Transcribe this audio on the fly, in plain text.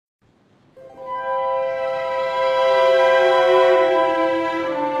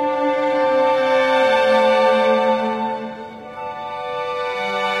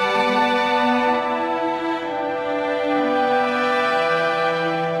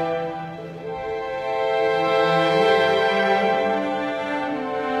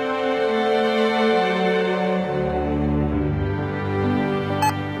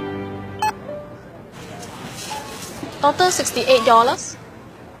Total $68.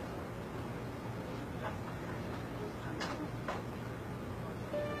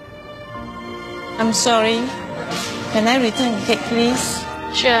 I'm sorry. Can I return the cake, please?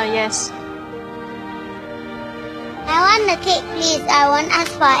 Sure, yes. I want the cake, please. I won't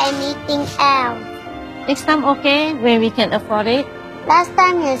ask for anything else. Next time, okay, when we can afford it. Last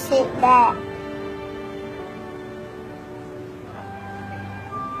time you said that.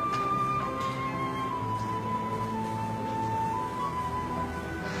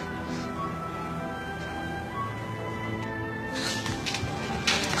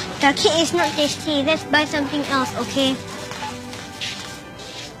 The cake is not tasty. Let's buy something else, okay?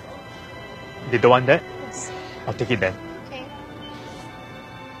 They don't want that? Yes. I'll take it then.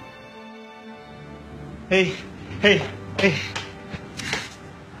 Okay. Hey.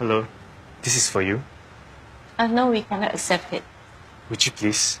 Hello. This is for you. No, we cannot accept it. Would you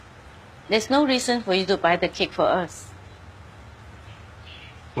please? There's no reason for you to buy the cake for us.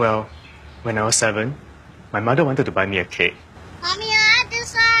 Well, when I was 7, my mother wanted to buy me a cake. Mommy, I want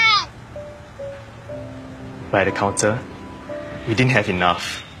this one. But at the counter, we didn't have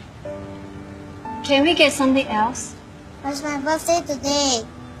enough. Can we get something else? It's my birthday today.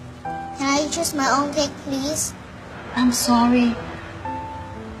 Can I choose my own cake, please? I'm sorry.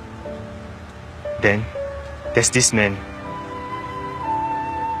 Then, there's this man.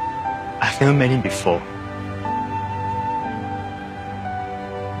 I've never met him before.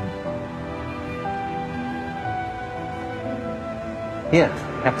 Here,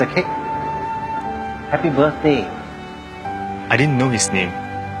 have the cake. Happy birthday. I didn't know his name.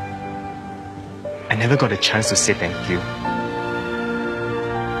 I never got a chance to say thank you.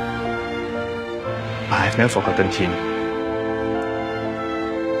 But I've never forgotten him.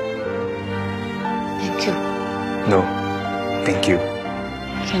 Thank you. No, thank you.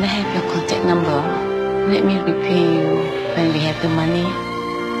 Can I have your contact number? Let me repay you when we have the money.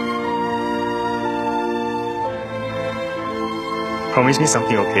 Promise me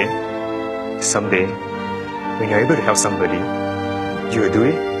something, okay? Someday, when you're able to help somebody, you will do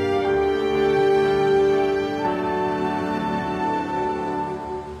it?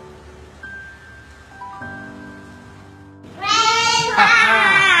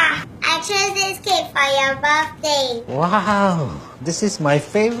 Grandpa! I chose this cake for your birthday. Wow, this is my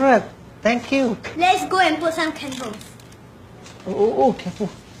favorite. Thank you. Let's go and put some candles. Oh, careful.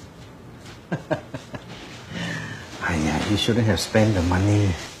 You shouldn't have spent the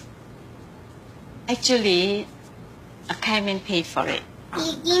money. Actually, I came and paid for it.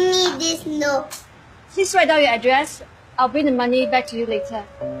 He give me this note. Please write down your address. I'll bring the money back to you later.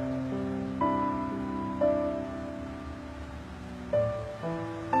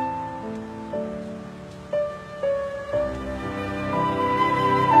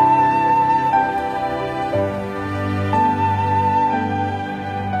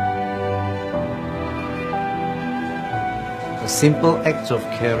 A simple act of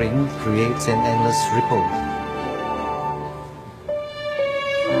caring creates an endless ripple.